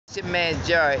It's your man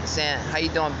Jerry saying, how you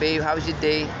doing, babe? How was your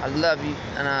day? I love you.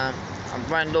 And I'm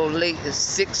running a little late. It's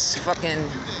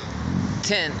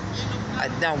 6:10. I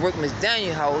done work Miss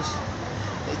Daniel's house.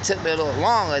 It took me a little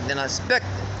longer than I expected.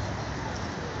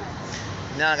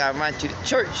 Now I gotta run to the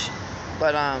church.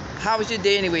 But how was your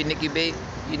day anyway, Nikki, babe?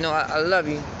 You know I love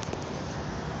you.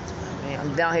 Man,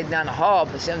 I'm down here down the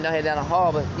harbor. See, I'm down here down the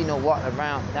harbor, walking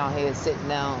around down here, sitting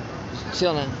down, just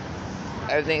chilling.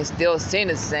 Everything still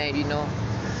seems the same,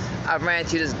 I ran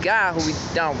into this guy who we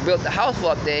built the house for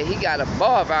up there. He got a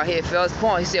bar out here at Fells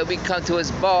Point. He said we come to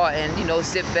his bar and,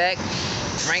 sit back,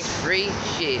 drink free,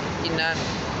 shit,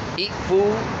 eat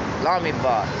food, laundry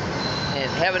bar, and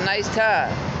have a nice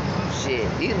time. Shit,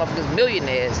 these motherfuckers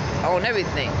millionaires, own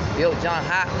everything. Bill John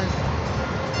Hopkins.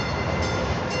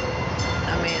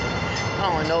 I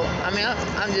don't know. I'm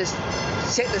just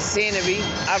check the scenery.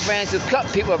 I ran into a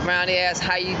couple people around. They asked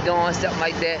how you doing, stuff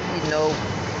like that.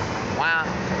 Wow.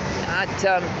 I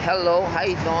tell them hello, how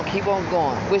you doing? Keep on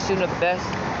going. Wish you the best.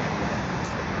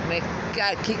 Man,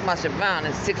 gotta keep my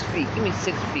surroundings 6 feet. Give me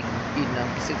 6 feet.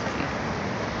 6 feet.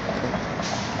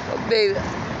 But baby,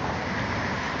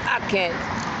 I can't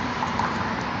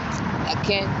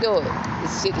do it.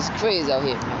 This shit is crazy out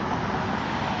here, man.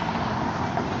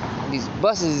 These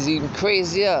buses is even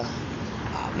crazier.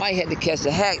 I might have to catch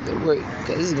a hack to work,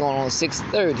 because this is going on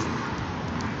 6:30.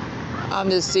 I'm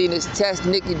just seeing this test,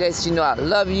 Nikki, that I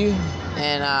love you,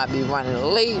 and I'll be running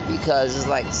late because it's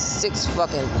like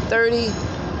 6:30,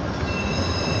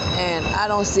 and I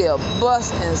don't see a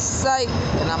bus in sight,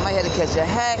 and I might have to catch a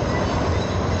hack.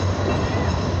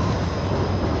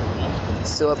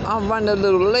 So if I'm running a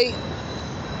little late,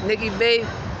 Nikki, babe,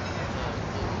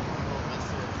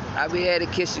 I'll be here to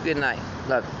kiss you goodnight.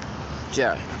 Love you.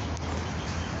 Jerry.